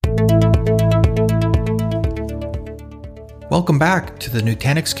Welcome back to the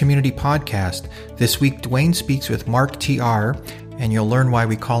Nutanix Community Podcast. This week, Dwayne speaks with Mark TR, and you'll learn why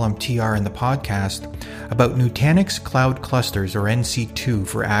we call him TR in the podcast, about Nutanix Cloud Clusters, or NC2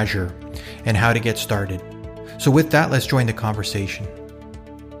 for Azure, and how to get started. So with that, let's join the conversation.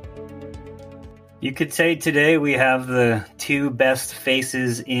 You could say today we have the two best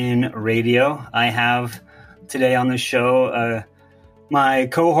faces in radio. I have today on the show my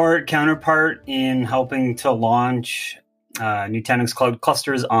cohort counterpart in helping to launch Nutanix Cloud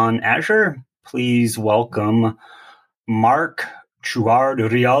Clusters on Azure. Please welcome Mark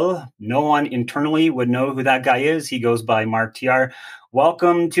Chouard-Rial. No one internally would know who that guy is. He goes by Mark TR.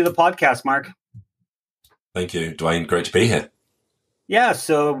 Welcome to the podcast, Mark. Thank you, Dwayne. Great to be here. Yeah,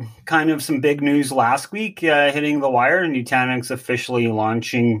 so kind of some big news last week hitting the wire. Nutanix officially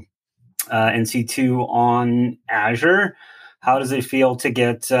launching NC2 on Azure. How does it feel to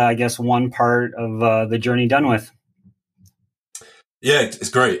get, one part of the journey done with? Yeah, it's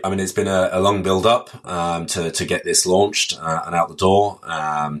great. I mean, it's been a long build-up to get this launched and out the door.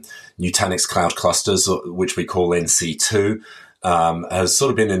 Nutanix Cloud Clusters, which we call NC2, has sort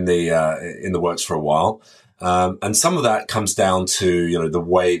of been in the works for a while. And some of that comes down to, the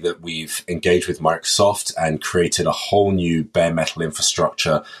way that we've engaged with Microsoft and created a whole new bare metal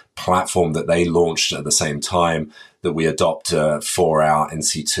infrastructure platform that they launched at the same time that we adopt for our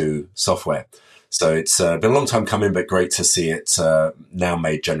NC2 software. So it's been a long time coming, but great to see it now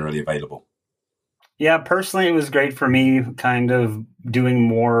made generally available. Yeah, personally, it was great for me kind of doing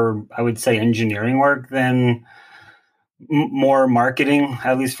more, I would say, engineering work than more marketing,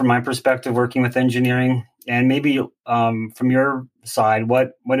 at least from my perspective, working with engineering. And maybe from your side,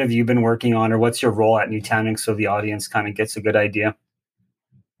 what have you been working on, or what's your role at Nutanix so the audience kind of gets a good idea?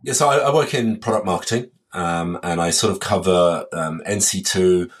 Yeah, so I work in product marketing, and I sort of cover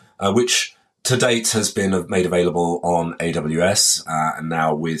NC2, which to date has been made available on AWS, and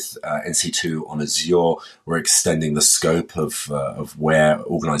now with NC2 on Azure, we're extending the scope of where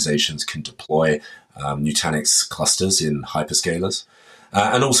organizations can deploy Nutanix clusters in hyperscalers.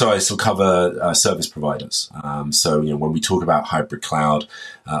 And also I still cover service providers. So, when we talk about hybrid cloud,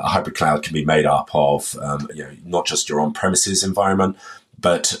 a hybrid cloud can be made up of, not just your on-premises environment,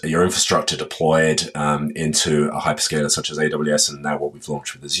 but your infrastructure deployed into a hyperscaler such as AWS, and now what we've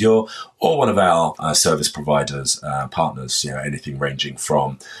launched with Azure, or one of our service providers, partners, anything ranging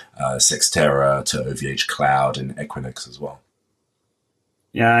from Cyxtera to OVH Cloud and Equinix as well.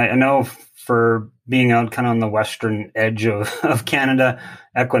 Yeah, I know for being out kind of on the western edge of Canada,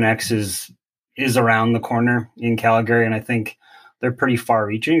 Equinix is around the corner in Calgary, and I think they're pretty far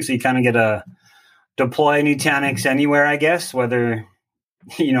reaching. So you kind of get to deploy Nutanix anywhere, I guess, whether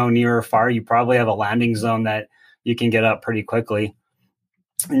near or far. You probably have a landing zone that you can get up pretty quickly.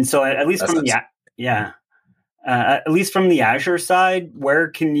 And so at least from the Azure side, where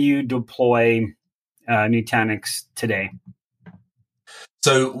can you deploy Nutanix today?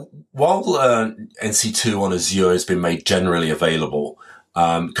 So while NC2 on Azure has been made generally available,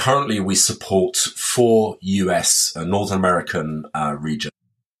 currently we support 4 US Northern American regions,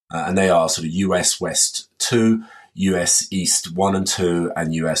 and they are sort of US West 2, US East 1 and 2,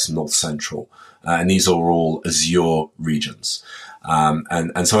 and US North Central. And these are all Azure regions.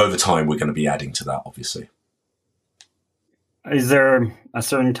 And so over time, we're going to be adding to that, obviously. Is there a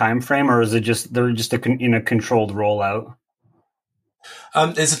certain time frame, or is it they're just in a controlled rollout?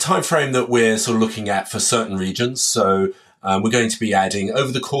 There's a time frame that we're sort of looking at for certain regions. So we're going to be adding,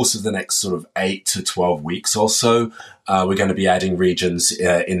 over the course of the next sort of 8 to 12 weeks or so, we're going to be adding regions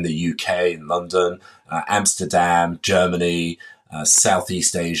in the UK, in London, Amsterdam, Germany,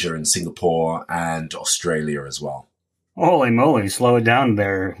 Southeast Asia and Singapore, and Australia as well. Holy moly, slow it down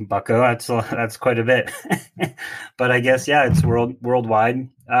there, bucko. That's quite a bit. But I guess, it's worldwide.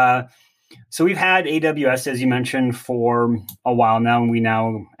 So we've had AWS, as you mentioned, for a while now, and we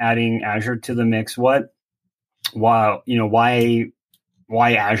now adding Azure to the mix. Why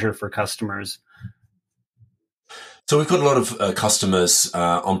Azure for customers? So we've got a lot of customers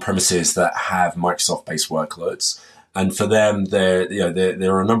on premises that have Microsoft-based workloads, and for them, there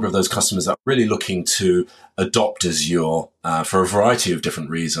are a number of those customers that are really looking to adopt Azure for a variety of different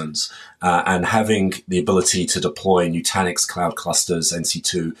reasons, and having the ability to deploy Nutanix Cloud Clusters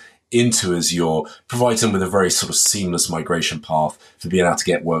NC2 into Azure provides them with a very sort of seamless migration path for being able to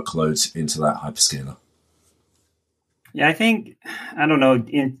get workloads into that hyperscaler. Yeah, I don't know,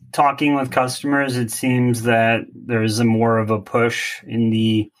 in talking with customers, it seems that there's more of a push in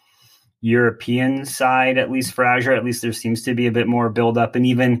the European side, at least for Azure. At least there seems to be a bit more build up, and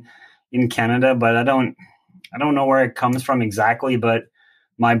even in Canada, but I don't know where it comes from exactly, but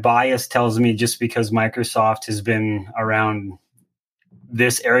my bias tells me just because Microsoft has been around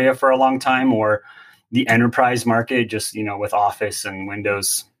this area for a long time, or the enterprise market, just, with Office and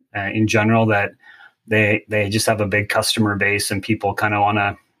Windows in general, that they just have a big customer base and people kind of want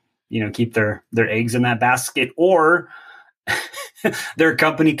to, keep their eggs in that basket, or their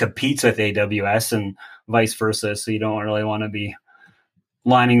company competes with AWS and vice versa. So you don't really want to be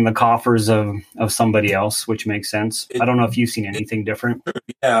lining the coffers of somebody else, which makes sense. I don't know if you've seen anything different.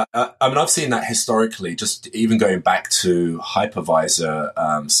 Yeah, I've seen that historically, just even going back to hypervisor,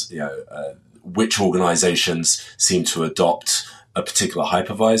 which organizations seem to adopt a particular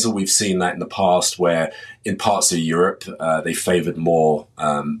hypervisor. We've seen that in the past where in parts of Europe, they favored more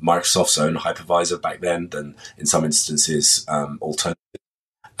Microsoft's own hypervisor back then than in some instances alternative.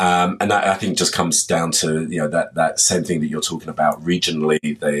 And that, I think, just comes down to that same thing that you're talking about.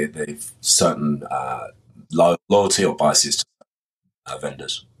 Regionally, they've certain loyalty or biases to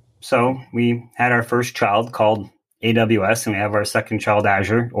vendors. So we had our first child called AWS, and we have our second child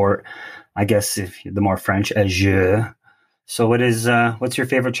Azure, or I guess if the more French, Azure. So what's your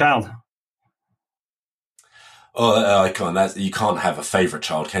favorite child? Oh, I can't. You can't have a favorite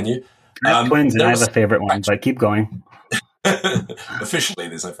child, can you? I have twins, and I have a favorite one, but keep going. Officially,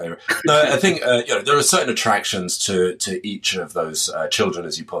 there's no favorite. No, I think there are certain attractions to each of those children,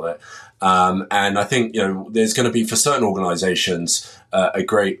 as you put it, and I think there's going to be for certain organizations a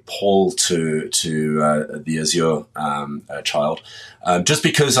great pull to the Azure child, just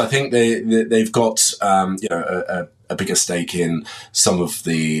because I think they've got a bigger stake in some of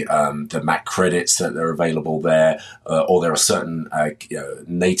the Mac credits that are available there, or there are certain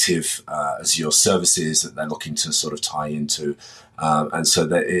native Azure services that they're looking to sort of tie into, and so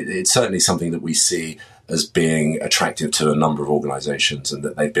that it's certainly something that we see as being attractive to a number of organizations, and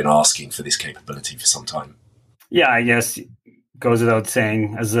that they've been asking for this capability for some time. Yeah, I guess it goes without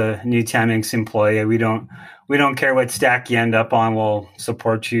saying, as a Nutanix employee, we don't care what stack you end up on. We'll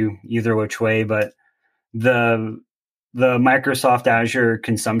support you either which way, but the Microsoft Azure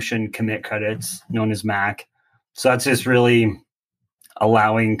consumption commit credits, known as MAC. So that's just really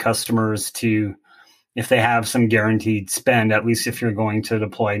allowing customers to, if they have some guaranteed spend, at least if you're going to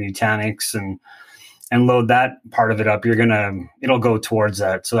deploy Nutanix and load that part of it up, it'll go towards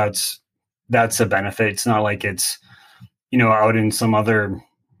that. So that's a benefit. It's not like it's, out in some other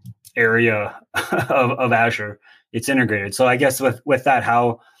area of Azure. It's integrated. So I guess with that,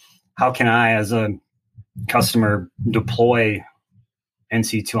 how can I, as a customer, deploy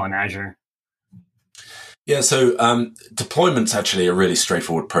NC2 on Azure? Yeah, so deployment's actually a really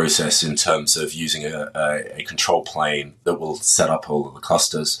straightforward process in terms of using a control plane that will set up all of the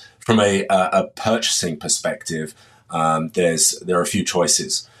clusters. From a purchasing perspective, there are a few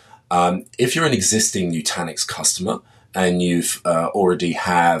choices. If you're an existing Nutanix customer and you've already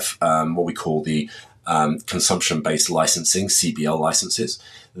have what we call the consumption-based licensing, CBL licenses,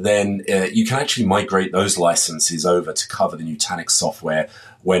 then you can actually migrate those licenses over to cover the Nutanix software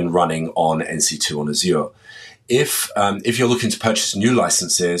when running on NC2 on Azure. If you're looking to purchase new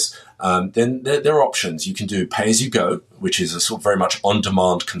licenses, then there are options. You can do pay-as-you-go, which is a sort of very much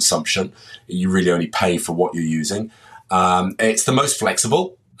on-demand consumption. You really only pay for what you're using. It's the most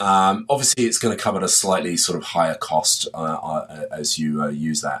flexible. Obviously, it's going to come at a slightly sort of higher cost as you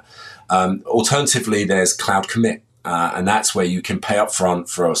use that. Alternatively, there's Cloud Commit. And that's where you can pay up front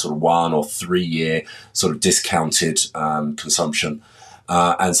for a sort of 1 or 3 year sort of discounted consumption.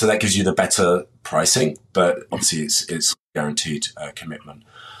 And so that gives you the better pricing, but obviously it's guaranteed commitment.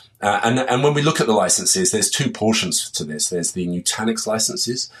 And when we look at the licenses, there's two portions to this. There's the Nutanix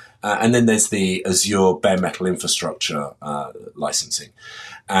licenses, and then there's the Azure Bare Metal Infrastructure licensing.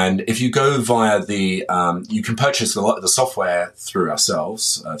 And if you go via you can purchase the software through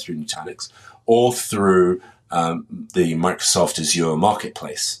ourselves, through Nutanix, or through the Microsoft Azure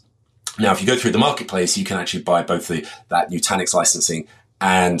Marketplace. Now, if you go through the Marketplace, you can actually buy both that Nutanix licensing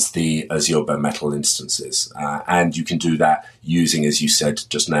and the Azure Bare Metal instances. And you can do that using, as you said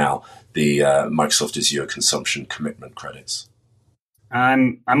just now, the Microsoft Azure consumption commitment credits.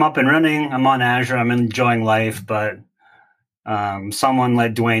 I'm up and running. I'm on Azure. I'm enjoying life, but someone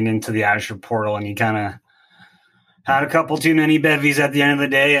led Dwayne into the Azure portal, and he kind of had a couple too many bevies at the end of the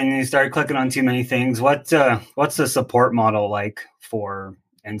day, and he started clicking on too many things. What's the support model like for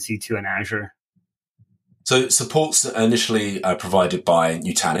NC2 and Azure? So support's initially provided by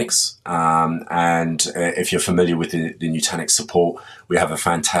Nutanix, and if you're familiar with the Nutanix support, we have a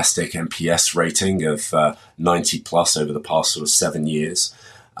fantastic NPS rating of 90 plus over the past sort of 7 years.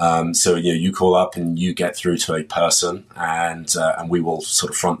 So you call up and you get through to a person, and we will sort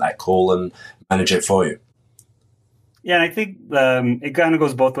of front that call and manage it for you. Yeah, and I think it kind of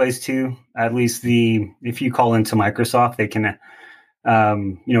goes both ways too. At least if you call into Microsoft, they can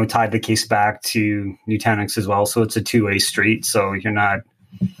tie the case back to Nutanix as well. So it's a two-way street. So you're not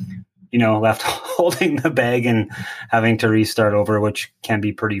left holding the bag and having to restart over, which can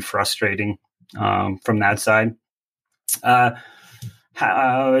be pretty frustrating from that side.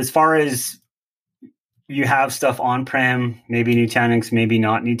 As far as you have stuff on-prem, maybe Nutanix, maybe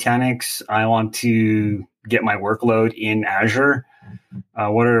not Nutanix, I want to get my workload in Azure.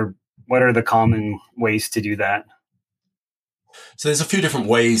 What are the common ways to do that? So there's a few different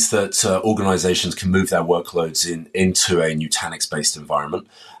ways that organizations can move their workloads into a Nutanix-based environment.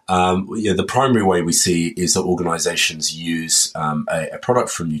 The primary way we see is that organizations use a product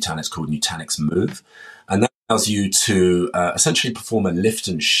from Nutanix called Nutanix Move, and that allows you to essentially perform a lift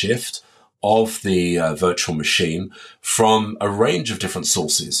and shift of the virtual machine from a range of different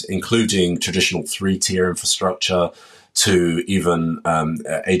sources, including traditional 3-tier infrastructure to even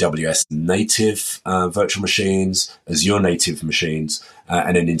AWS native virtual machines, Azure native machines,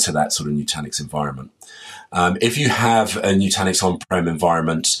 and then into that sort of Nutanix environment. If you have a Nutanix on-prem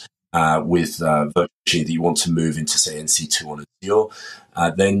environment with virtual machine that you want to move into, say, NC2 on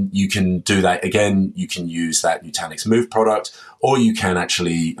Azure, then you can do that. Again, you can use that Nutanix Move product, or you can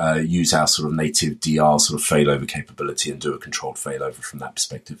actually use our sort of native DR sort of failover capability and do a controlled failover from that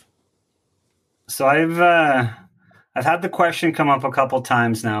perspective. So I've had the question come up a couple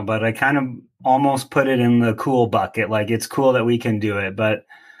times now, but I kind of almost put it in the cool bucket. Like, it's cool that we can do it, but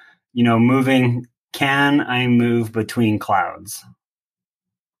can I move between clouds?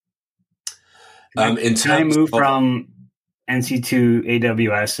 Can I move from NC2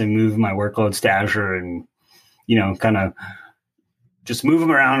 AWS and move my workloads to Azure and, kind of just move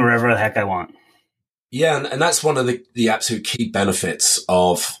them around wherever the heck I want? Yeah, and that's one of the absolute key benefits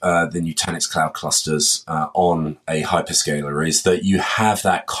of the Nutanix Cloud Clusters on a hyperscaler is that you have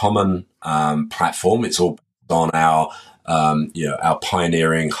that common platform. It's all on our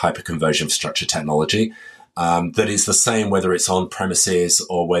pioneering hyperconverged infrastructure technology that is the same whether it's on premises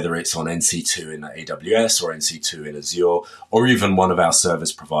or whether it's on NC2 in AWS or NC2 in Azure or even one of our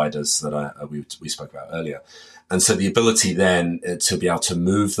service providers that we spoke about earlier. And so the ability then to be able to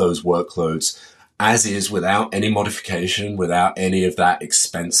move those workloads as is without any modification, without any of that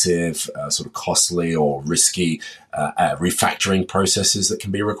expensive, sort of costly or risky refactoring processes that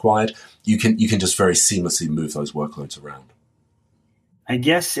can be required, you can just very seamlessly move those workloads around. I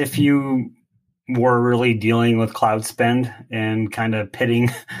guess if you were really dealing with cloud spend and kind of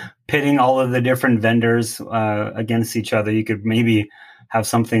pitting all of the different vendors against each other, you could maybe have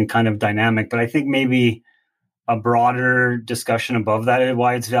something kind of dynamic. But I think maybe a broader discussion above that,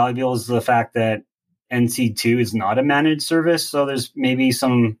 why it's valuable, is the fact that NC2 is not a managed service. So there's maybe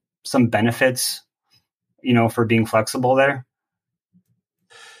some benefits, for being flexible there.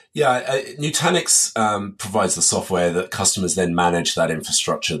 Yeah, Nutanix provides the software that customers then manage that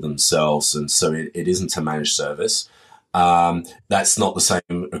infrastructure themselves. And so it isn't a managed service. That's not the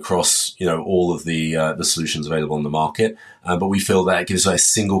same across, all of the solutions available on the market. But we feel that it gives a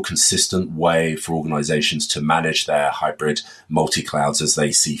single consistent way for organizations to manage their hybrid multi-clouds as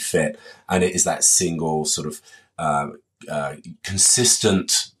they see fit. And it is that single sort of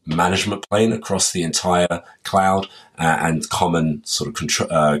consistent management plane across the entire cloud and common sort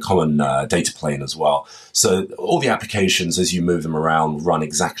of common data plane as well. So all the applications, as you move them around, run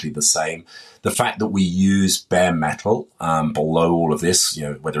exactly the same. The fact that we use bare metal below all of this,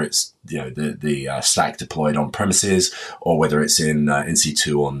 whether it's the stack deployed on premises or whether it's in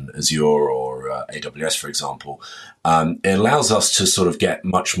NC2 on Azure or AWS, for example, it allows us to sort of get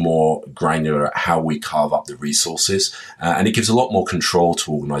much more granular at how we carve up the resources, and it gives a lot more control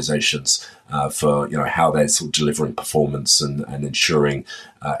to organizations for how they're sort of delivering performance and ensuring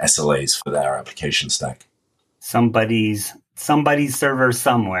SLAs for their application stack. Somebody's server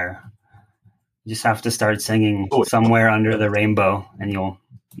somewhere. You just have to start singing "Somewhere Under the Rainbow," and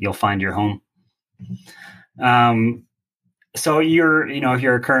you'll find your home. So if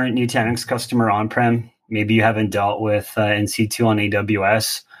you're a current Nutanix customer on-prem, maybe you haven't dealt with NC2 on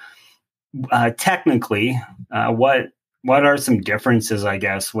AWS. Technically, what are some differences, I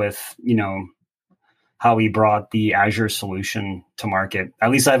guess, with how we brought the Azure solution to market?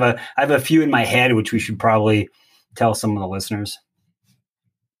 At least I have a few in my head, which we should probably tell some of the listeners.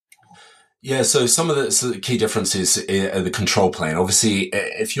 Yeah, so some of the key differences are the control plane. Obviously,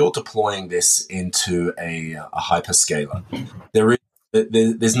 if you're deploying this into a hyperscaler, there is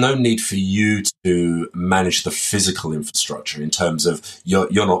there's no need for you to manage the physical infrastructure in terms of you're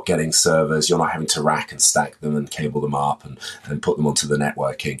not getting servers, you're not having to rack and stack them and cable them up and put them onto the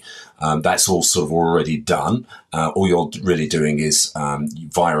networking. That's all sort of already done. All you're really doing is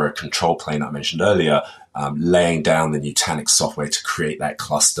via a control plane I mentioned earlier, laying down the Nutanix software to create that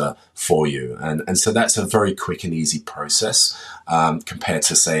cluster for you. And so that's a very quick and easy process compared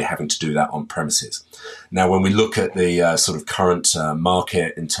to, say, having to do that on premises. Now, when we look at the sort of current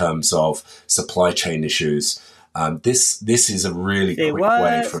market in terms of supply chain issues, this is a really quick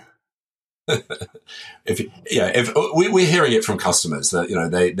way for... we're hearing it from customers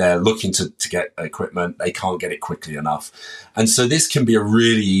that they're looking to get equipment, they can't get it quickly enough, and so this can be a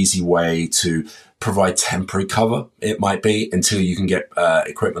really easy way to provide temporary cover. It might be until you can get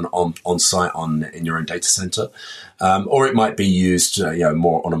equipment on site in your own data center, or it might be used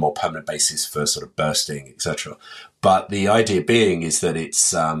more on a more permanent basis for sort of bursting, etc. But the idea being is that it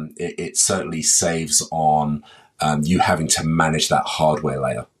certainly saves on you having to manage that hardware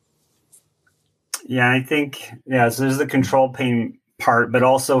layer. Yeah, I think, so there's the control plane part, but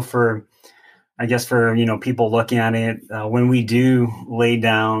also for people looking at it, when we do lay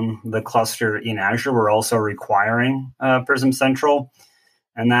down the cluster in Azure, we're also requiring Prism Central.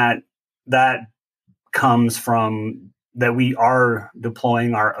 And that comes from that we are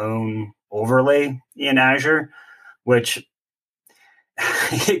deploying our own overlay in Azure, which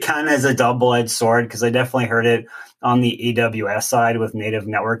it kind of is a double-edged sword, because I definitely heard it on the AWS side with native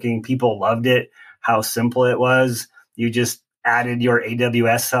networking. People loved it, how simple it was. You just added your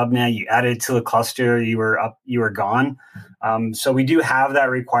AWS subnet, you added it to a cluster, you were gone. So we do have that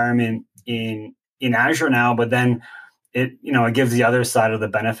requirement in Azure now, but then it gives the other side of the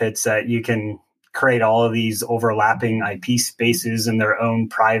benefits that you can create all of these overlapping IP spaces in their own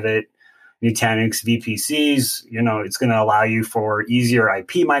private Nutanix VPCs. It's going to allow you for easier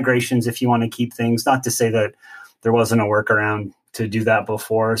IP migrations if you want to keep things. Not to say that there wasn't a workaround to do that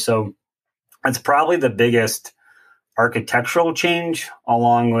before. So that's probably the biggest architectural change,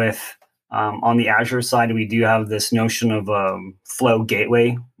 along with on the Azure side, we do have this notion of Flow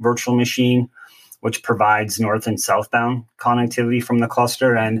Gateway virtual machine, which provides north and southbound connectivity from the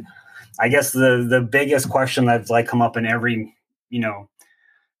cluster. And I guess the biggest question that's come up in every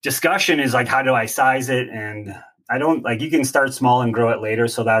discussion is how do I size it? And I don't you can start small and grow it later,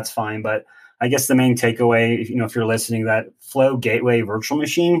 so that's fine. But I guess the main takeaway, if you're listening, that Flow Gateway virtual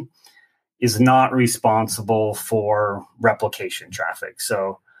machine is not responsible for replication traffic.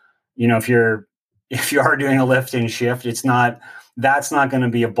 So, if you are doing a lift and shift, that's not going to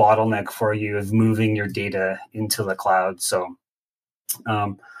be a bottleneck for you of moving your data into the cloud. So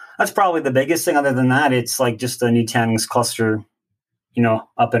that's probably the biggest thing. Other than that, it's just a Nutanix cluster,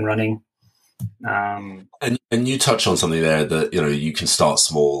 up and running. And you touched on something there that you can start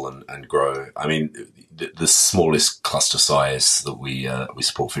small and grow. I mean, the smallest cluster size that we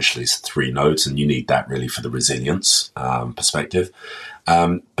support officially is 3 nodes, and you need that really for the resilience perspective.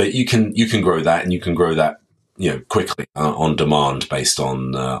 But you can grow that, and you can grow that quickly on demand based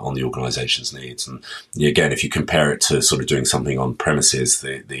on the organization's needs. And again, if you compare it to sort of doing something on premises,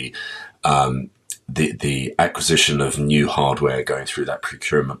 the acquisition of new hardware going through that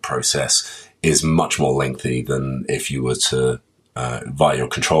procurement process is much more lengthy than if you were to, via your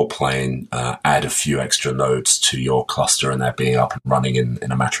control plane, add a few extra nodes to your cluster and that being up and running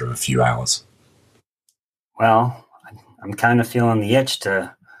in a matter of a few hours. Well, I'm kind of feeling the itch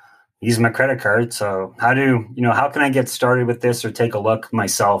to use my credit card. So how can I get started with this or take a look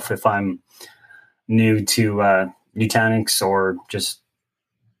myself if I'm new to Nutanix or just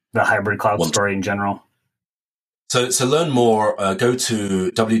the hybrid cloud story in general? So learn more, go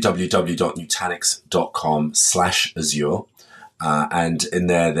to www.nutanix.com/Azure. And in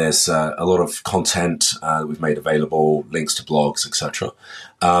there's a lot of content that we've made available, links to blogs, etc.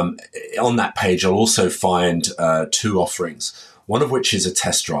 On that page, you'll also find 2 offerings, one of which is a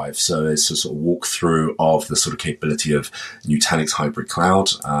test drive. So it's a sort of walkthrough of the sort of capability of Nutanix Hybrid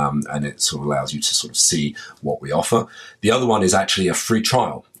Cloud, and it sort of allows you to sort of see what we offer. The other one is actually a free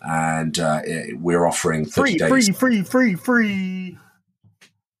trial, and we're offering 30 days. Free.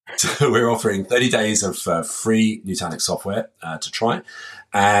 So we're offering 30 days of free Nutanix software to try.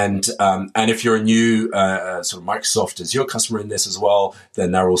 And if you're a new sort of Microsoft Azure customer in this as well,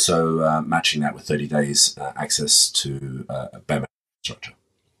 then they're also matching that with 30 days access to BEM infrastructure.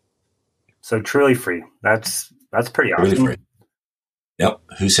 So truly free. That's pretty awesome. Really free. Yep.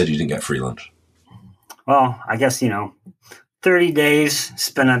 Who said you didn't get free lunch? Well, I guess, 30 days,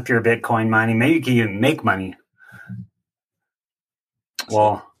 spin up your Bitcoin mining. Maybe you can even make money.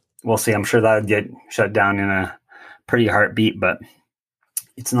 Well, we'll see. I'm sure that would get shut down in a pretty heartbeat, but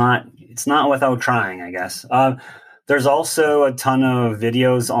it's not without trying, I guess. There's also a ton of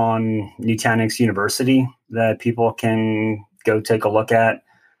videos on Nutanix University that people can go take a look at.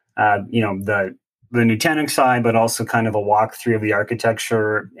 The Nutanix side, but also kind of a walkthrough of the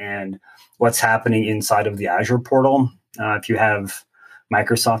architecture and what's happening inside of the Azure portal. If you have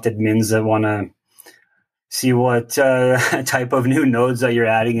Microsoft admins that want to see what type of new nodes that you're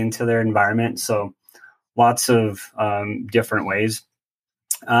adding into their environment. So lots of different ways.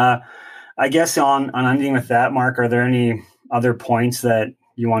 I guess on ending with that, Mark, are there any other points that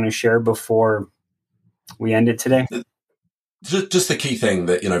you want to share before we end it today? Just the key thing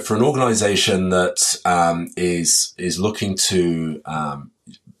that, for an organization that is looking to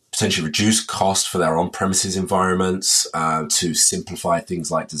potentially reduce cost for their on-premises environments, to simplify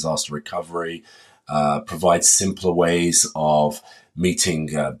things like disaster recovery, provide simpler ways of meeting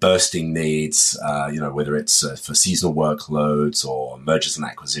bursting needs, whether it's for seasonal workloads or mergers and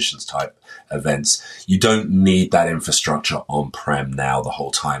acquisitions type events. You don't need that infrastructure on-prem now the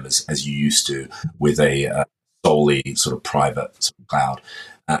whole time as you used to with a solely sort of private cloud.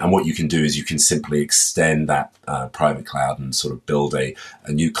 And what you can do is you can simply extend that private cloud and sort of build a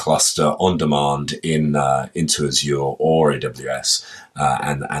new cluster on demand into Azure or AWS,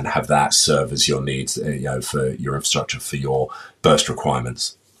 and have that serve as your needs, for your infrastructure, for your burst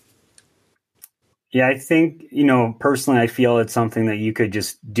requirements. Yeah, I think, personally, I feel it's something that you could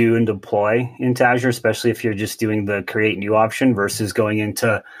just do and deploy into Azure, especially if you're just doing the create new option versus going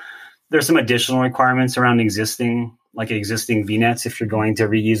into, there's some additional requirements around existing VNets if you're going to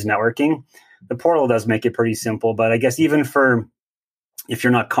reuse networking. The portal does make it pretty simple, but I guess even if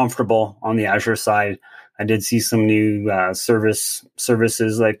you're not comfortable on the Azure side, I did see some new services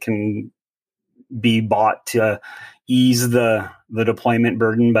that can be bought to ease the deployment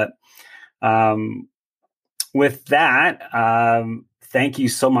burden. But with that, thank you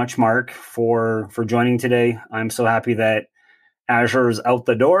so much, Mark, for joining today. I'm so happy that Azure is out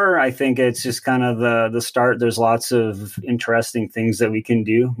the door. I think it's just kind of the start. There's lots of interesting things that we can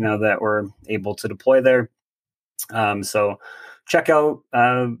do now that we're able to deploy there. So check out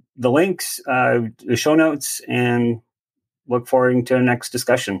the links, the show notes, and look forward to our next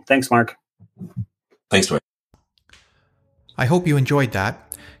discussion. Thanks, Mark. Thanks, Dwayne. I hope you enjoyed that.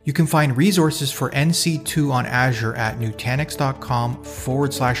 You can find resources for NC2 on Azure at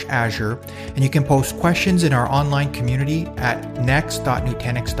Nutanix.com/Azure, and you can post questions in our online community at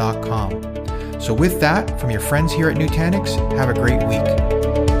next.nutanix.com. So with that, from your friends here at Nutanix, have a great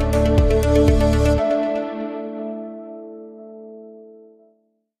week.